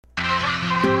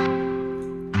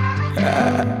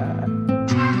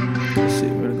This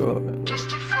shit really go up.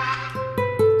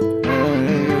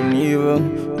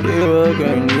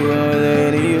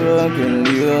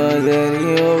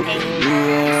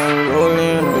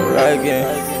 Rolling, rockin'.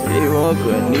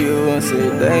 Couldn't even say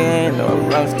they ain't no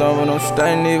Roccstar, but I'm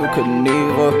starting even couldn't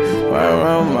even run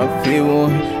around my people,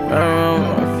 run around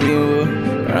my people,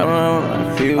 run around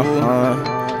my people.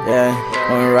 Yeah.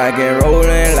 I'm rockin',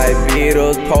 rollin' like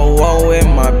Beatles, pull on with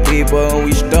my people.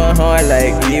 We stun hard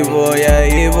like evil, yeah,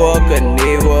 evil,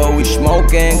 Knievel. We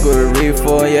smoking good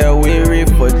reefer, yeah, we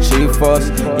reefer chiefers.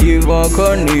 Evil,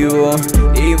 Knievel,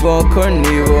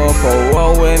 pull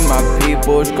on with my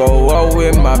peoples, go out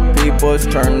with my peoples,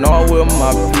 turn on with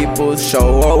my peoples,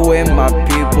 show up with my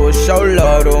peoples, show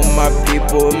love to my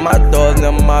people, my dogs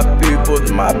and my peoples,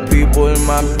 my peoples,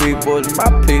 my peoples, my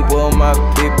people, my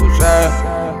peoples, yeah.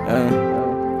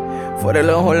 For that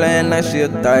little whole last night, she a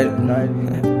thot.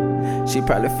 She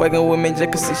probably fucking with me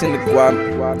just cause she in the guap.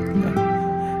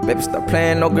 Baby, stop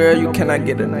playing, no girl, you cannot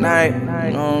get a night.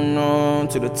 No,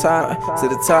 to the top, to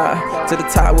the top, to the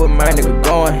top with my nigga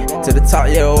going. To the top,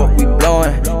 yeah, we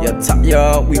blowing. Yeah, top,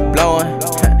 yeah, we blowing.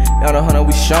 Y'all the hunter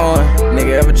we showing.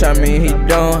 Nigga ever try me, he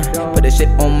doing. Put that shit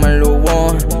on my little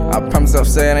one. I promise I'll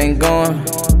say it ain't going.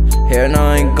 Hell no,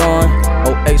 I ain't going.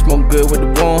 Oh, X smoke good with the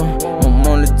one. I'm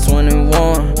only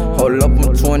 21. Hold up, I'm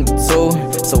 22.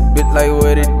 So bitch like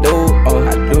what it do.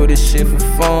 I do this shit for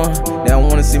fun. They don't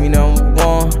wanna see me number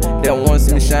one. They don't wanna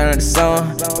see me shine like the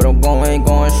sun. But I'm going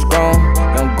strong.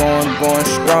 I'm going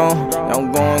strong.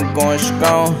 I'm going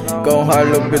strong. Go hard,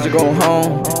 little bitch, go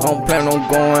home. I don't plan on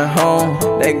going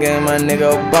home. They gave my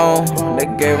nigga a bone. They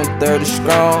gave him 30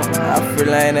 strong. I feel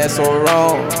like that's so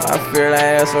wrong. I feel like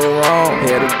that's so wrong.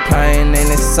 Hear the pain in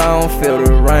the song. Feel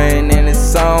the rain in the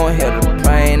song. Hear the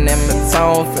pain in my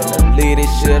tone. Finna leave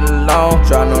this shit alone.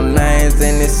 Draw no names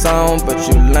in this song, but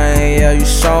you lame, yeah, you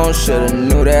shown. Shoulda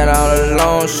knew that all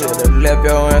along. Shoulda left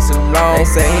your ass alone. They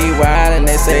say he wild and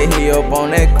they say he up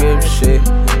on that grip shit.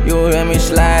 You hear me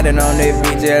sliding on that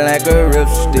beat just like a rip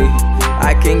stick.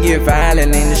 I can get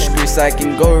violent in the streets, I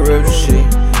can go rip shit.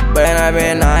 But I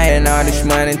been eyeing all this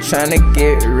money tryna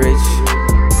get rich.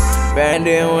 Back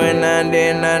then when I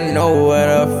did not know what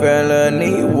a fella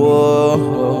need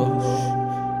was.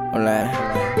 I'm like,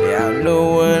 yeah, I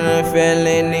knew what a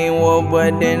fella need was,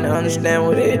 but didn't understand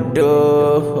what it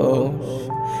does.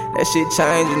 That shit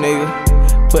changed, nigga.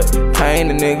 Put pain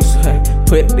to niggas,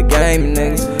 put the game in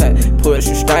niggas, put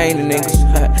some strain to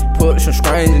niggas, put some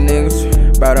stranger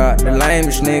niggas. Brought out the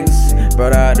lamest niggas,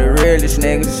 brought out the realest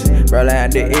niggas, brought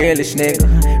out the illest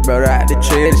nigga, brought out the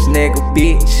trillest nigga,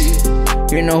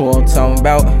 bitch. You know who I'm talking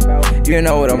about, you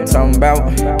know what I'm talking about.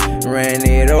 Ran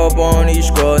it up on these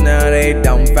scrolls, now they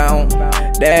dumbfound.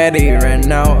 Daddy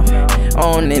ran out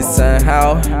on this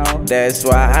somehow. That's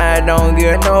why I don't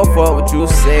give no fuck what you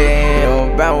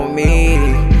say about me.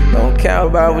 Don't care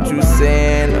about what you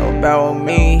saying about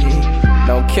me.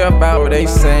 Don't care about what they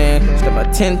saying. Step my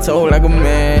 10 toe like a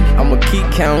man. I'ma keep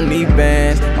counting these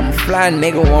bands. I'm a fly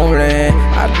nigga, won't land.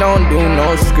 I don't do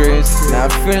no scripts. Now I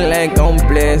feel like I'm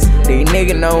blessed. These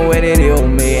niggas know what it is with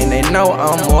me, and they know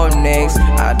I'm up next.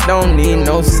 I don't need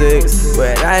no sex,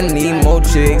 but I need more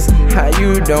chicks. How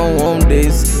you don't want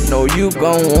this? No, you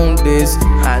gon' want this.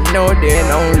 I know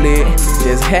that I'm lit.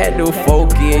 Just had to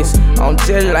focus. I'm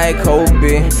just like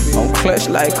Kobe. I'm clutch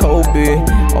like Kobe.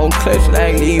 I'm clutch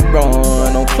like LeBron.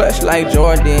 I'm clutch like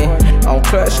Jordan. I'm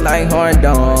clutch like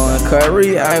Harden.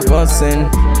 Curry Iverson.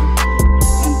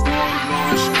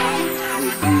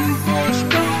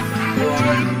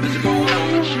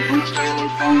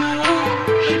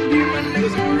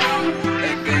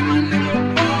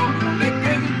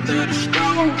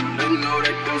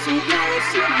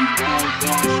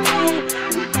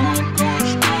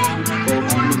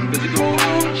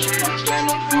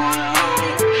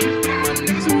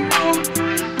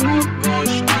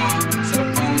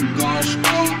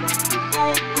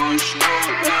 Going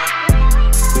strong.